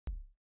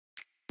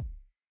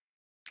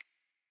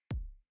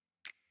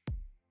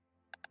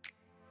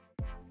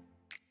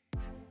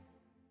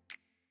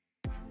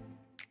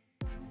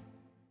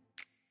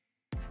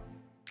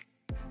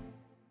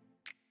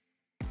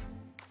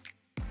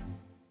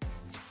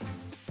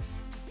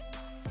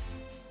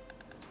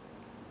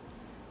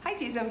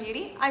T-Zone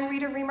Beauty. I'm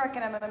Rita Remark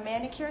and I'm a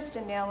manicurist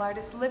and nail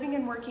artist living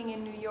and working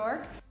in New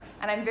York.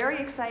 And I'm very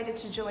excited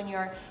to join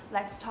your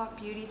Let's Talk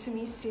Beauty to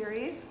Me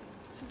series.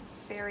 It's a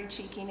very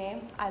cheeky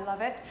name, I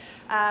love it.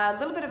 A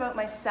little bit about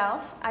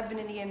myself. I've been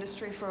in the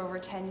industry for over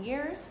 10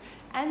 years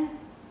and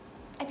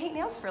I paint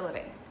nails for a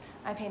living.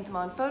 I paint them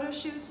on photo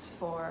shoots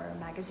for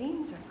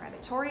magazines or for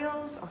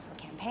editorials or for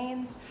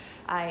campaigns.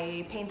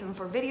 I paint them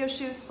for video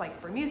shoots, like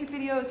for music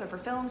videos or for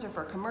films or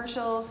for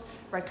commercials,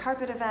 red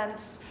carpet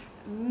events,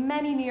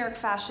 many New York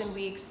Fashion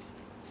Weeks,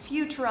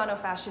 few Toronto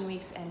Fashion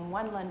Weeks, and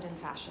one London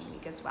Fashion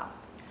Week as well.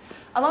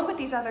 Along with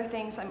these other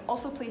things, I'm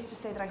also pleased to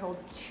say that I hold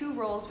 2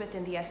 roles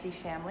within the Essie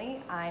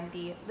family. I'm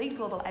the lead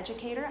global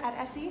educator at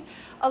Essie,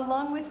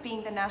 along with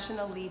being the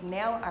national lead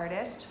nail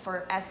artist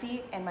for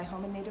Essie and my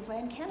home and native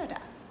land, Canada.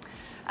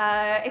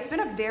 It's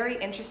been a very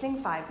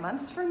interesting 5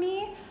 months for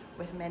me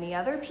with many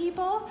other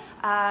people.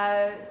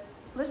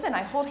 Listen,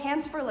 I hold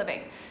hands for a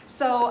living,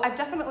 so I've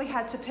definitely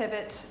had to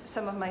pivot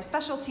some of my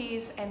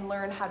specialties and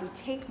learn how to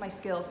take my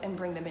skills and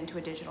bring them into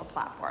a digital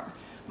platform.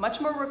 Much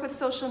more work with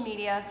social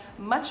media,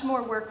 much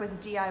more work with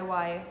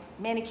DIY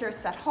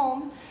manicurists at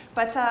home,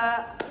 but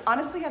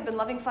honestly, I've been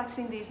loving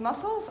flexing these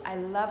muscles. I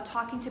love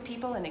talking to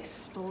people and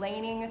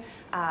explaining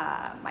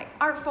my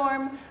art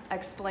form,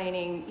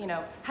 explaining,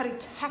 how to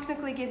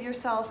technically give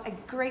yourself a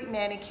great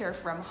manicure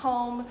from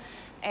home,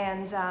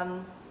 and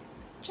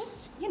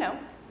just,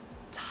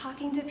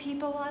 talking to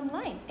people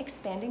online,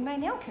 expanding my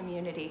nail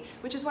community,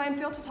 which is why I'm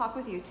thrilled to talk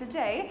with you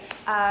today.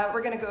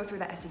 We're gonna go through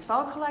the Essie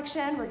Fall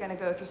collection, we're gonna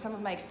go through some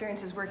of my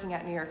experiences working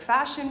at New York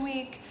Fashion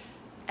Week,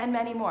 and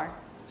many more.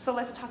 So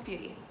let's talk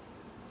beauty.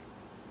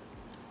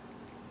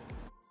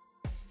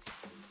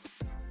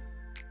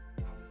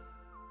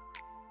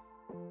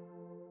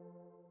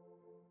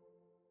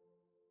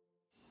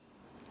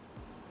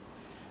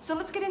 So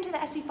let's get into the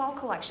Essie Fall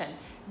collection.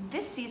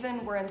 This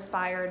season we're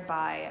inspired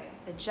by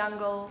the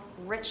jungle,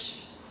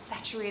 rich,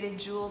 saturated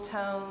jewel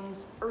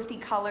tones, earthy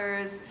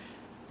colors.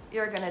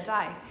 You're gonna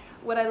die.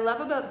 What I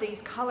love about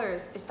these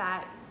colors is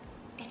that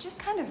it just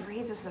kind of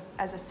reads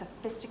as a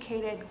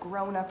sophisticated,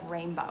 grown-up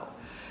rainbow.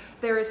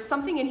 There is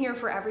something in here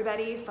for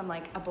everybody, from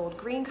like a bold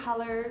green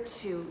color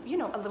to,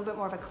 a little bit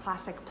more of a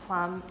classic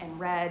plum and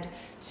red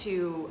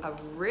to a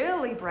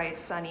really bright,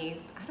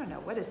 sunny, I don't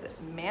know, what is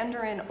this,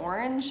 mandarin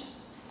orange,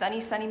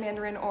 sunny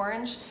mandarin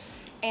orange,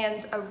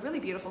 and a really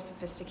beautiful,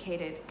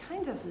 sophisticated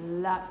kind of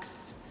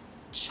luxe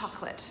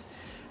chocolate.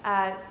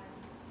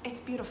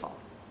 It's beautiful,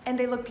 and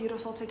they look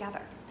beautiful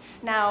together.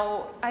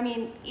 Now,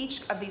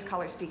 each of these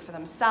colors speak for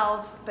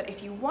themselves, but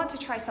if you want to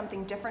try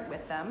something different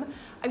with them,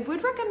 I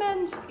would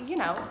recommend,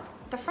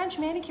 the French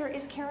manicure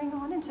is carrying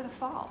on into the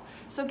fall.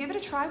 So give it a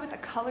try with a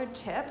colored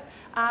tip.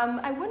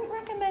 I wouldn't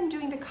recommend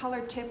doing the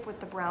colored tip with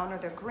the brown or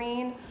the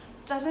green.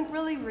 Doesn't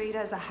really read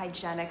as a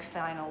hygienic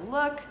final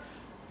look.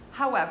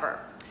 However,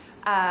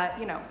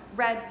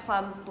 red,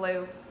 plum,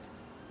 blue,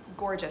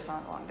 gorgeous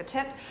along the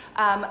tip.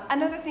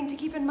 Another thing to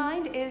keep in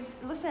mind is,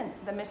 listen,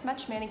 the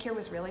mismatched manicure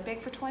was really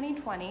big for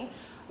 2020.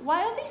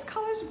 While these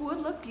colors would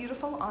look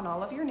beautiful on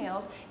all of your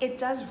nails, it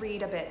does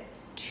read a bit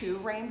too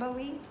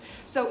rainbowy.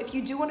 So if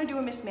you do want to do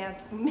a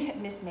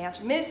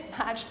mismatched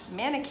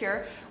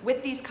manicure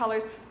with these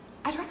colors,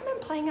 I'd recommend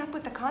playing up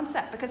with the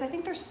concept, because I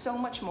think there's so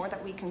much more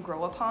that we can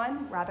grow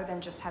upon rather than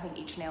just having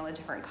each nail a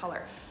different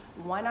color.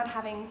 Why not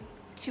having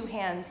 2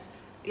 hands,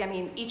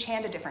 each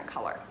hand a different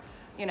color?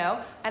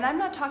 And I'm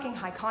not talking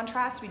high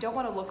contrast. We don't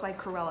want to look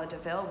like Cruella de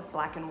Vil with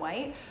black and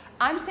white.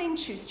 I'm saying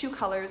choose 2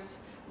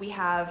 colors. We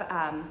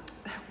have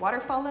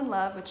Waterfall in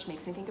Love, which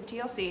makes me think of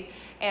TLC,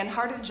 and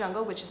Heart of the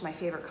Jungle, which is my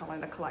favorite color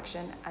in the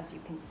collection, as you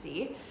can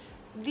see.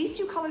 These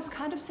 2 colors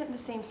kind of sit in the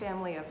same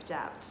family of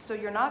depth. So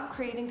you're not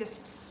creating this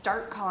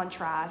stark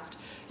contrast.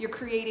 You're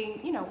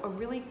creating, a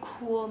really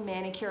cool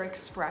manicure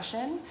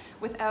expression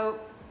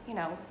without,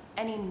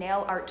 any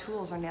nail art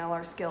tools or nail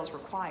art skills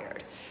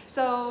required.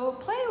 So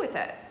play with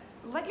it.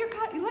 Let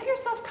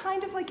yourself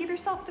kind of give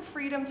yourself the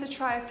freedom to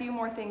try a few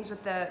more things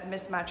with the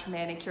mismatched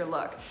manicure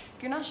look.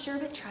 If you're not sure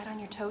of it, try it on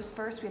your toes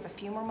first. We have a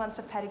few more months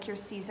of pedicure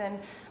season,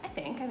 I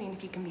think,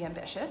 if you can be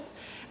ambitious,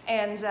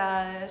 and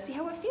see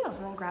how it feels,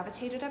 and then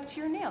gravitate it up to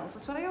your nails.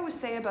 That's what I always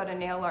say about a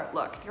nail art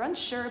look. If you're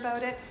unsure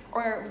about it,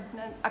 or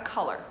a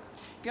color,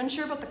 if you're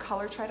unsure about the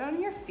color, try it out on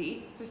your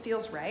feet. If it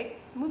feels right,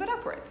 move it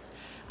upwards.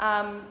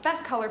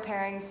 Best color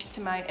pairings,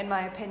 in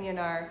my opinion,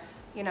 are,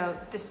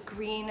 this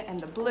green and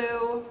the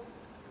blue.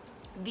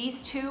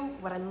 These 2,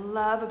 what I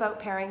love about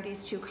pairing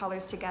these 2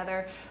 colors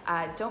together,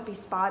 Don't Be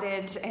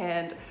Spotted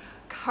and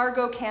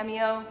Cargo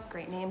Cameo,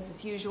 great names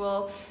as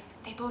usual.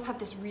 They both have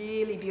this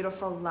really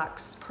beautiful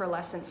luxe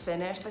pearlescent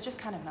finish that just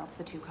kind of melts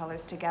the 2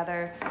 colors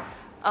together,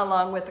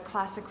 along with a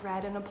classic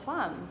red and a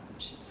plum,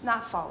 which it's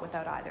not fall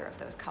without either of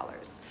those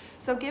colors.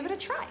 So give it a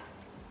try.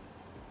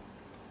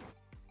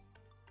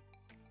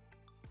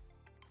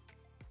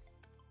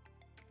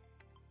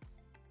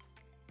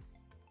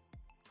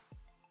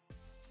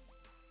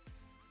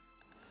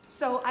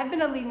 So I've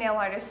been a lead nail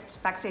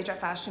artist backstage at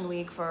Fashion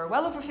Week for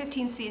well over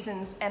 15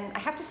 seasons, and I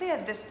have to say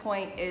at this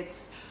point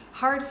it's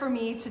hard for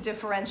me to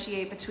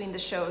differentiate between the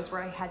shows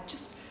where I had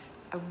just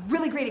a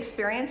really great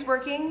experience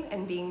working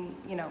and being,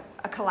 you know,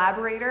 a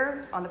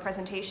collaborator on the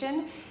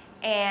presentation,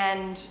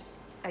 and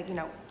you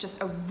know,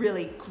 just a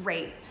really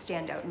great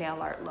standout nail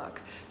art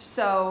look.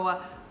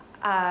 So,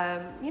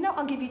 you know,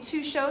 I'll give you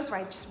two shows where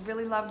I just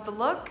really loved the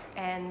look,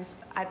 and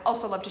I'd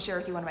also love to share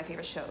with you one of my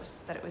favorite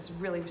shows that it was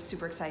really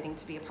super exciting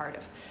to be a part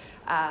of.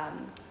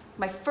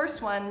 My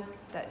first one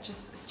that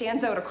just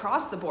stands out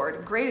across the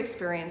board, great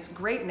experience,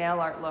 great nail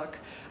art look,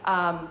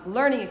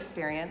 learning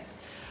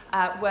experience,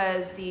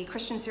 was the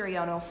Christian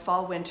Siriano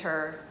Fall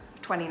Winter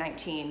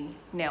 2019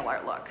 nail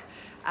art look.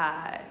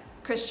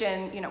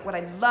 Christian, you know, what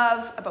I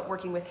love about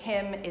working with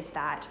him is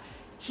that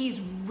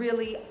he's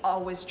really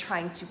always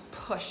trying to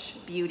push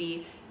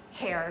beauty,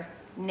 hair,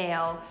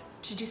 nail,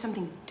 to do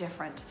something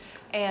different.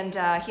 And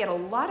he had a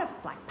lot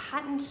of black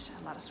patent,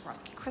 a lot of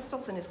Swarovski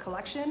crystals in his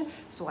collection,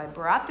 so I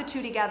brought the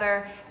two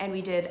together and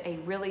we did a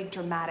really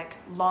dramatic,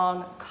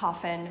 long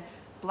coffin,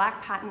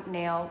 black patent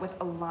nail with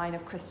a line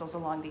of crystals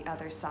along the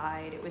other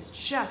side. It was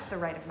just the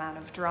right amount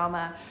of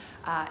drama,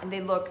 and they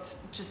looked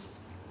just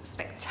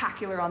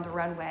spectacular on the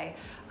runway.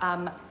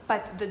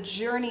 But the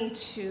journey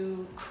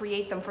to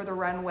create them for the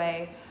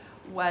runway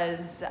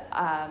was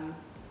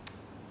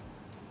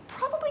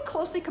probably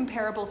closely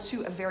comparable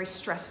to a very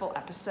stressful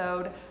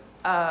episode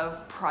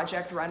of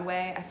Project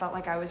Runway. I felt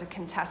like I was a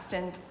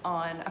contestant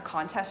on a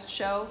contest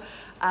show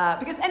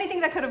because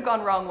anything that could have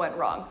gone wrong went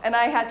wrong. And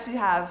I had to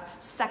have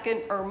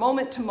second or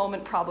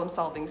moment-to-moment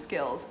problem-solving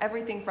skills.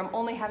 Everything from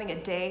only having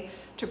a day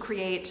to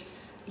create,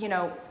 you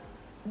know,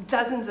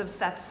 dozens of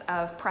sets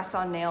of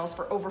press-on nails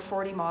for over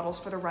 40 models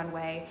for the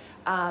runway,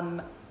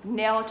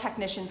 nail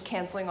technicians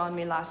canceling on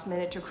me last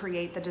minute to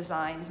create the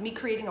designs, me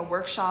creating a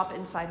workshop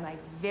inside my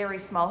very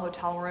small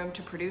hotel room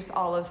to produce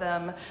all of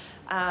them,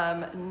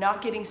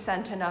 not getting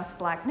sent enough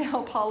black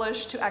nail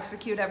polish to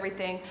execute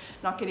everything,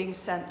 not getting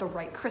sent the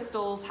right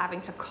crystals,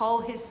 having to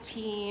call his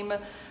team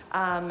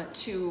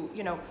to,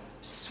 you know,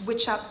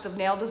 switch up the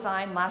nail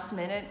design last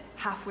minute,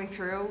 halfway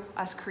through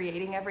us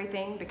creating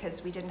everything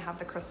because we didn't have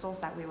the crystals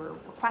that we were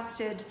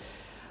requested.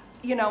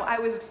 You know, I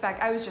was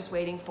just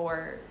waiting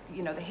for,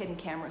 you know, the hidden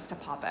cameras to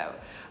pop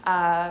out.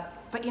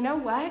 But you know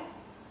what?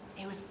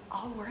 It was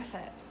all worth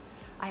it.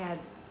 I had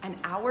an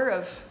hour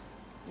of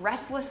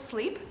restless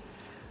sleep,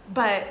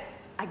 but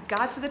I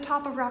got to the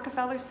top of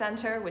Rockefeller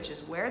Center, which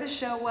is where the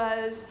show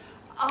was.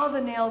 All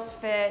the nails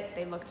fit.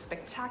 They looked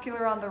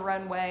spectacular on the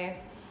runway.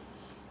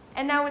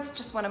 And now it's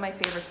just one of my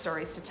favorite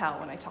stories to tell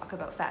when I talk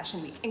about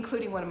Fashion Week,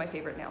 including one of my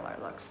favorite nail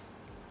art looks.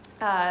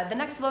 The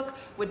next look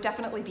would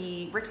definitely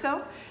be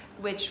Rixo,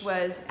 which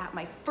was at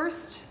my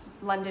first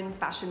London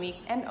Fashion Week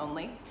and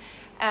only.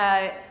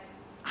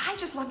 I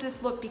just loved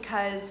this look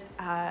because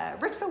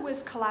Rixo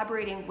was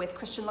collaborating with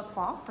Christian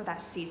Lacroix for that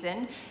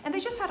season, and they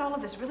just had all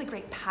of this really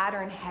great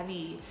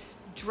pattern-heavy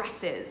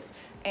dresses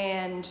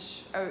and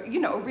you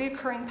know, a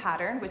reoccurring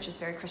pattern, which is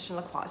very Christian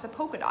Lacroix, is a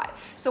polka dot.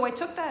 So I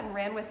took that and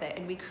ran with it,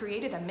 and we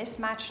created a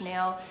mismatched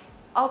nail,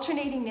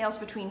 alternating nails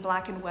between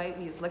black and white.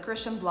 We used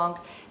licorice and blanc,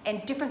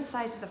 and different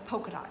sizes of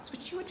polka dots,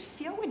 which you would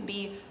feel would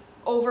be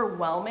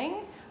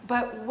overwhelming,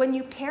 but when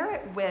you pair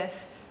it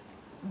with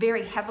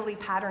very heavily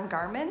patterned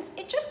garments,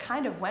 it just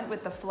kind of went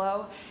with the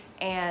flow.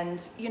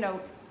 And you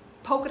know,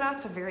 polka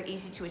dots are very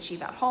easy to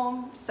achieve at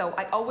home, so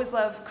I always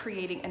love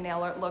creating a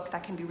nail art look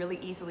that can be really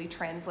easily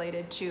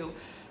translated to,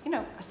 you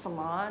know, a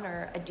salon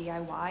or a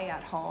DIY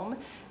at home.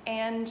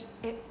 And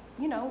it,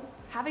 you know,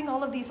 having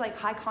all of these like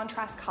high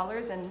contrast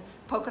colors and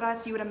polka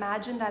dots, you would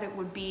imagine that it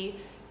would be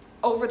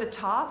over the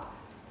top,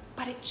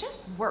 but it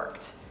just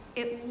worked.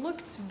 It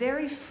looked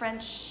very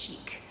French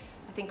chic.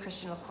 I think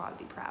Christian Lacroix would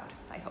be proud,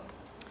 I hope.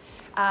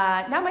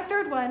 Now my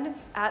third one,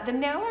 the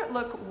nail art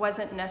look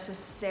wasn't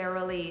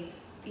necessarily,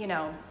 you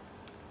know,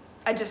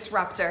 a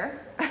disruptor.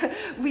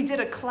 We did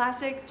a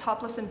classic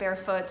topless and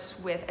barefoot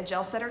with a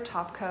gel setter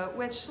top coat,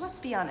 which, let's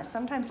be honest,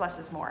 sometimes less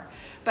is more.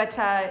 But,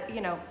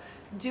 you know,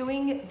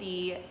 doing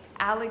the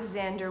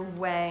Alexander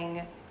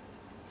Wang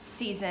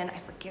season, I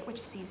forget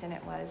which season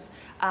it was,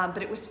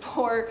 but it was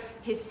for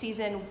his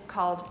season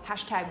called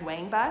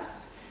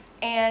 #WangBus.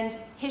 And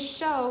his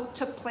show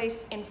took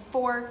place in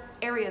 4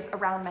 areas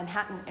around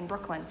Manhattan and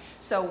Brooklyn.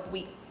 So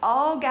we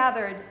all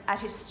gathered at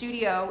his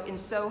studio in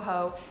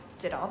Soho,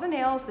 did all the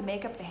nails, the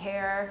makeup, the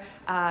hair.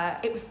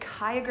 It was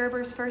Kaya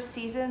Gerber's first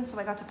season, so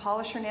I got to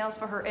polish her nails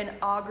for her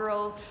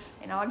inaugural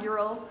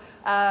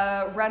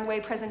runway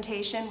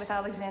presentation with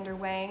Alexander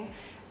Wang.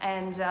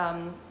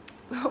 And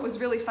what was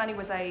really funny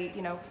was I,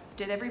 you know,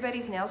 did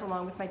everybody's nails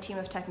along with my team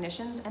of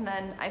technicians, and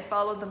then I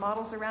followed the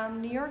models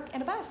around New York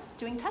in a bus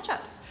doing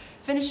touch-ups,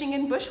 finishing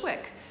in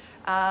Bushwick,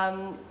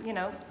 you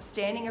know,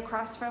 standing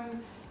across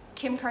from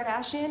Kim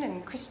Kardashian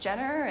and Kris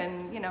Jenner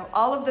and, you know,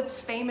 all of the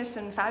famous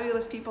and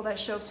fabulous people that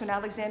show up to an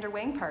Alexander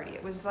Wang party.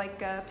 It was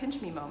like a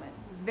pinch me moment.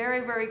 Very,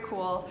 very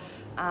cool.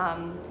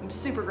 I'm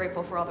super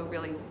grateful for all the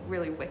really,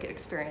 really wicked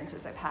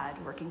experiences I've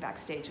had working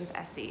backstage with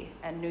Essie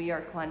and New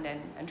York,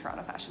 London, and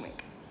Toronto Fashion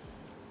Week.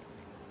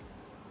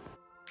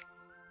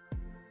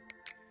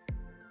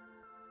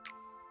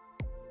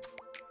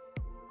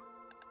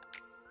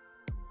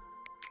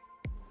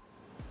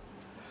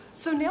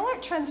 So nail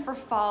art trends for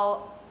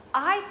fall,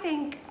 I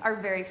think are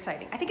very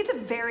exciting. I think it's a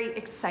very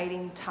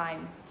exciting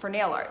time for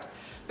nail art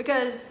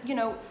because, you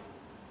know,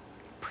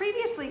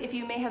 previously, if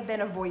you may have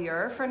been a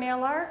voyeur for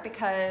nail art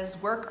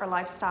because work or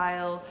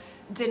lifestyle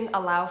didn't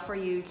allow for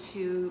you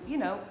to, you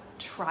know,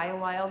 try a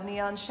wild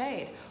neon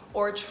shade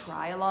or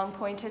try a long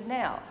pointed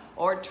nail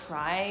or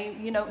try,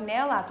 you know,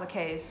 nail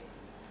appliques.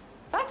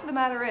 Fact of the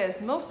matter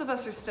is, most of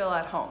us are still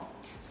at home.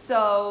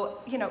 So,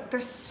 you know,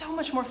 there's so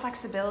much more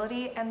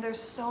flexibility and there's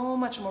so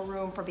much more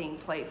room for being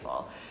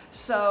playful.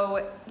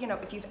 So, you know,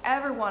 if you've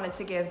ever wanted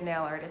to give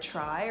nail art a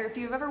try, or if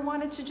you've ever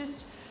wanted to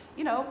just,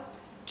 you know,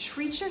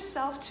 treat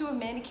yourself to a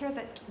manicure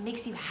that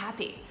makes you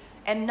happy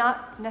and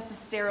not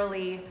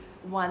necessarily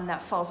one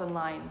that falls in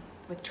line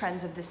with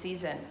trends of the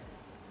season,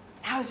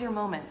 now's your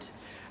moment.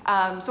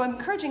 So I'm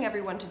encouraging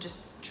everyone to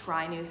just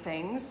try new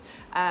things.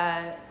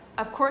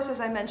 Of course,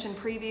 as I mentioned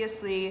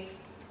previously,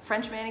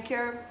 French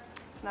manicure,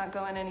 it's not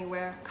going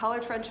anywhere.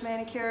 Colored French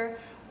manicure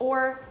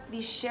or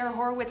the Cher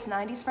Horowitz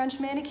 90s French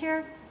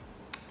manicure,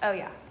 oh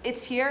yeah,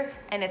 it's here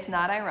and it's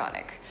not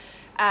ironic.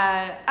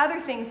 Other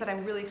things that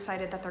I'm really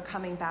excited that they're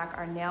coming back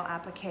are nail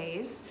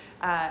appliques.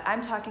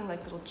 I'm talking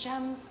like little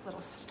gems,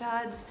 little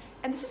studs,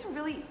 and this is a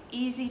really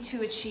easy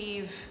to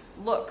achieve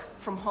look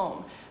from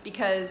home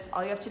because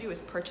all you have to do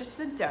is purchase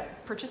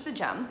the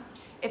gem.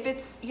 If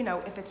it's, you know,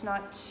 if it's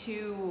not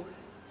too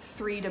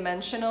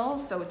three-dimensional,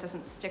 so it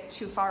doesn't stick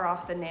too far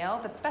off the nail,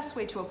 the best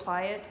way to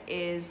apply it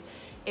is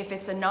if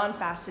it's a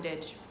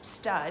non-faceted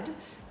stud,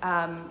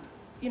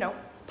 you know,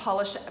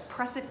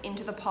 press it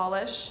into the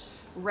polish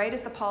right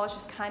as the polish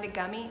is kind of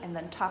gummy, and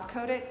then top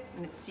coat it,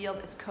 and it's sealed,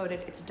 it's coated,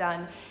 it's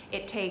done.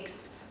 It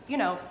takes, you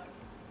know,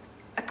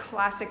 a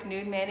classic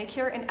nude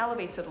manicure and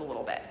elevates it a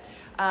little bit.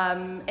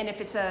 And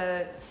if it's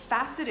a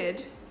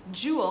faceted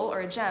jewel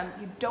or a gem,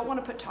 you don't want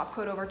to put top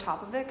coat over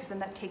top of it because then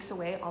that takes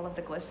away all of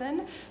the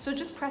glisten. So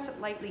just press it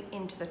lightly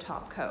into the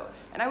top coat.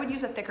 And I would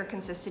use a thicker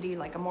consistency,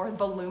 like a more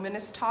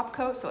voluminous top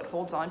coat so it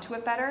holds onto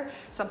it better.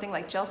 Something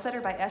like Gel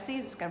Setter by Essie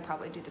is going to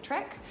probably do the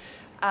trick.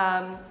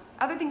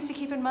 Other things to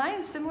keep in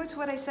mind, similar to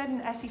what I said in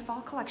the Essie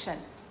Fall collection,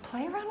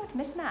 play around with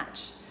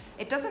mismatch.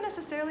 It doesn't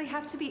necessarily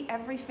have to be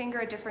every finger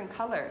a different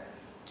color.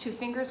 2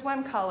 fingers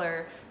one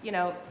color, you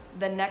know,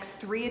 the next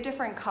 3 a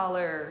different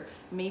color,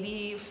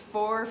 maybe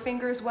 4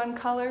 fingers one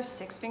color,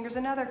 6 fingers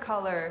another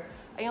color.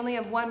 I only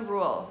have one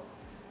rule.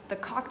 The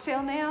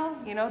cocktail nail,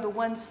 you know, the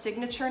one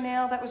signature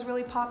nail that was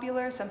really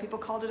popular, some people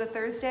called it a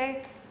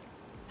Thursday,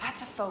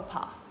 that's a faux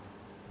pas.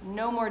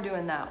 No more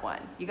doing that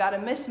one. You gotta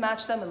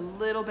mismatch them a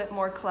little bit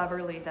more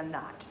cleverly than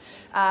that.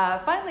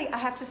 Finally, I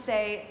have to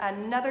say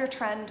another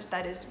trend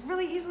that is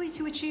really easily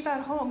to achieve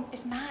at home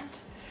is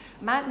matte.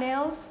 Matte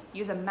nails,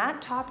 use a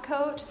matte top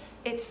coat.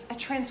 It's a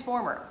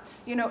transformer.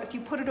 You know, if you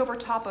put it over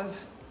top of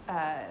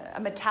a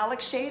metallic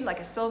shade,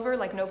 like a silver,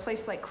 like No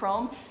Place Like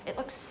Chrome, it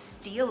looks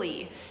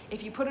steely.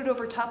 If you put it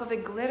over top of a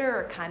glitter,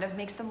 it kind of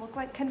makes them look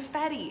like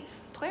confetti.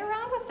 Play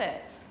around with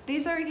it.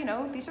 These are, you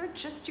know, these are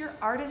just your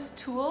artist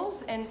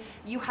tools, and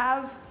you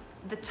have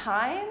the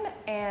time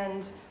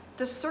and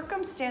the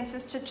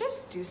circumstances to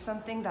just do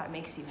something that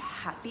makes you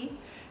happy.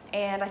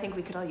 And I think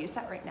we could all use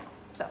that right now.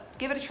 So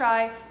give it a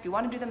try. If you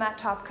want to do the matte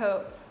top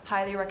coat,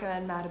 highly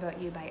recommend Mad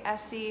About You by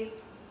Essie.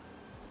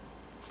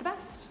 It's the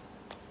best.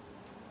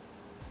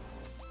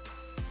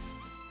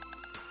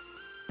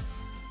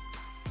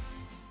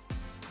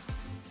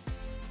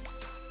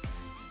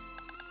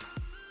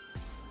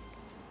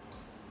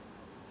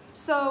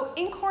 So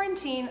in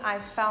quarantine,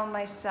 I've found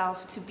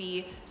myself to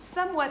be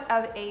somewhat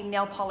of a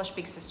nail polish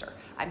big sister.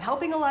 I'm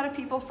helping a lot of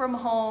people from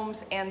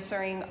homes,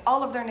 answering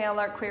all of their nail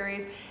art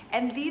queries,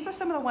 and these are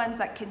some of the ones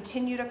that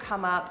continue to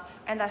come up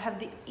and that have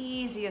the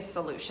easiest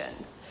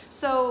solutions.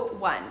 So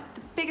one,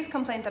 the biggest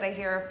complaint that I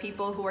hear of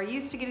people who are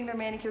used to getting their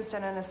manicures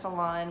done in a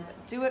salon,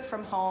 but do it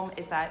from home,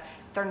 is that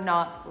they're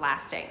not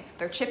lasting.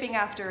 They're chipping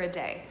after a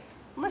day.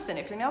 Listen,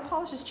 if your nail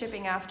polish is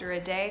chipping after a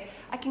day,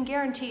 I can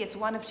guarantee it's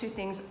one of 2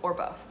 things or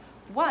both.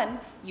 One,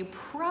 you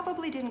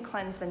probably didn't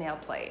cleanse the nail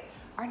plate.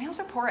 Our nails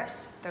are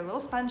porous. They're little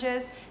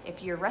sponges.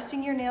 If you're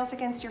resting your nails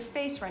against your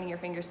face, running your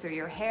fingers through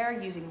your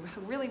hair, using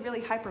really,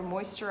 really hyper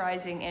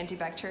moisturizing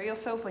antibacterial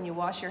soap when you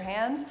wash your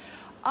hands,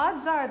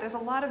 odds are there's a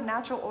lot of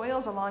natural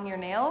oils along your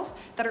nails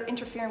that are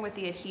interfering with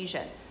the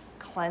adhesion.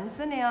 Cleanse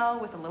the nail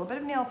with a little bit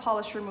of nail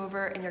polish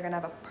remover and you're gonna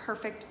have a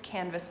perfect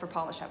canvas for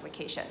polish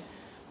application.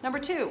 Number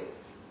 2,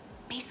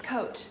 base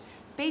coat.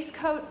 Base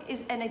coat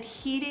is an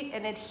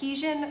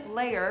adhesion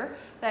layer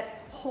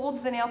that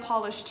holds the nail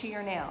polish to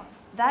your nail.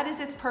 That is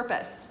its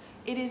purpose.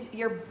 It is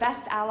your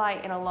best ally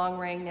in a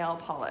long-range nail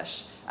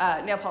polish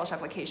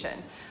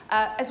application.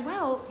 As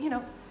well, you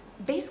know,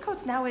 base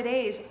coats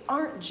nowadays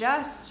aren't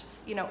just,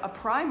 you know, a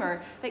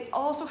primer. They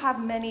also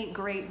have many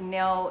great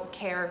nail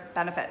care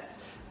benefits.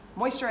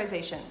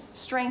 Moisturization,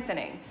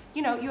 strengthening.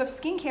 You know, you have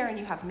skincare and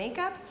you have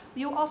makeup.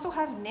 You also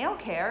have nail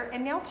care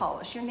and nail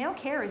polish. Your nail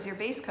care is your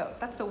base coat.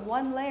 That's the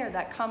one layer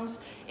that comes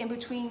in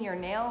between your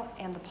nail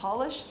and the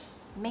polish.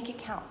 Make it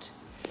count.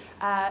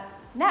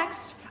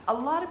 Next, A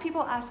lot of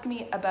people ask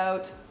me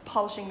about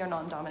polishing their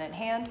non-dominant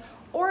hand,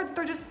 or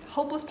they're just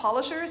hopeless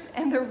polishers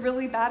and they're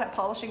really bad at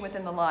polishing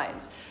within the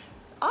lines.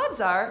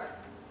 Odds are,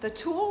 the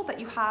tool that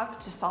you have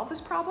to solve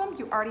this problem,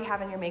 you already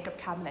have in your makeup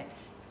cabinet.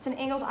 It's an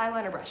angled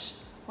eyeliner brush,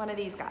 one of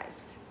these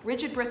guys.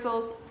 Rigid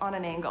bristles on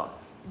an angle.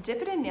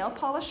 Dip it in nail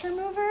polish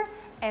remover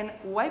and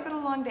wipe it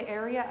along the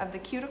area of the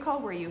cuticle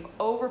where you've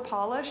over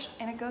polished,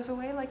 and it goes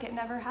away like it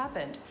never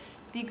happened.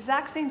 The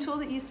exact same tool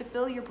that you used to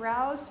fill your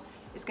brows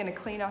is gonna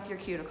clean off your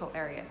cuticle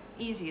area.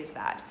 Easy as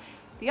that.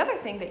 The other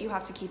thing that you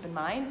have to keep in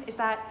mind is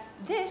that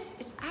this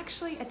is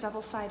actually a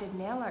double-sided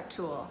nail art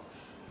tool.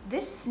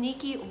 This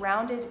sneaky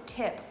rounded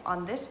tip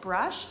on this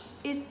brush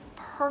is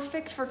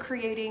perfect for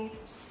creating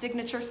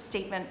signature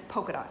statement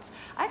polka dots.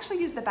 I actually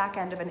use the back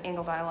end of an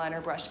angled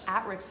eyeliner brush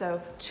at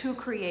Rixo to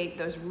create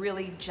those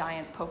really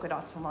giant polka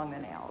dots along the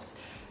nails.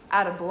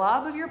 Add a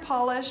blob of your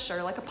polish,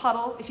 or like a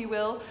puddle, if you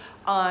will,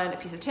 on a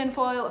piece of tin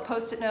foil, a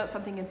Post-it note,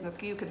 something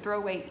you could throw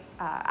away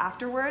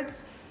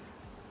afterwards.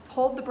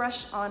 Hold the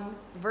brush on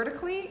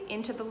vertically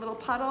into the little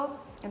puddle,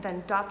 and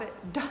then dab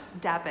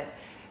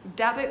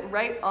it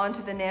right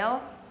onto the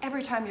nail.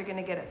 Every time you're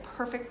gonna get a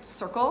perfect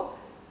circle.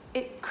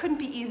 It couldn't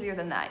be easier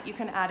than that. You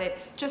can add it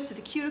just to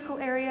the cuticle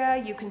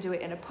area, you can do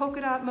it in a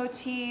polka dot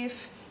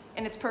motif,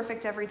 and it's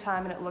perfect every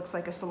time, and it looks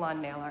like a salon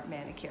nail art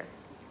manicure.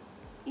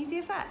 Easy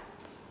as that.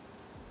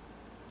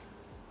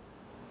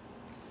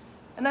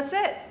 And that's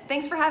it.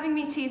 Thanks for having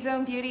me,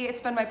 T-Zone Beauty.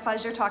 It's been my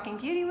pleasure talking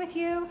beauty with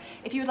you.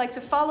 If you would like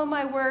to follow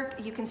my work,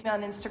 you can see me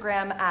on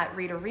Instagram at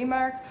Rita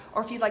Remark,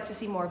 or if you'd like to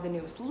see more of the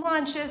newest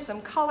launches,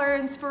 some color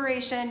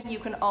inspiration, you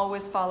can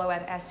always follow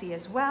at Essie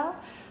as well.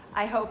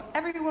 I hope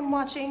everyone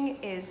watching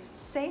is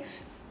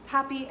safe,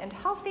 happy, and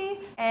healthy,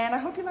 and I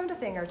hope you learned a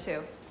thing or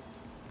two.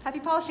 Happy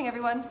polishing,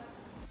 everyone.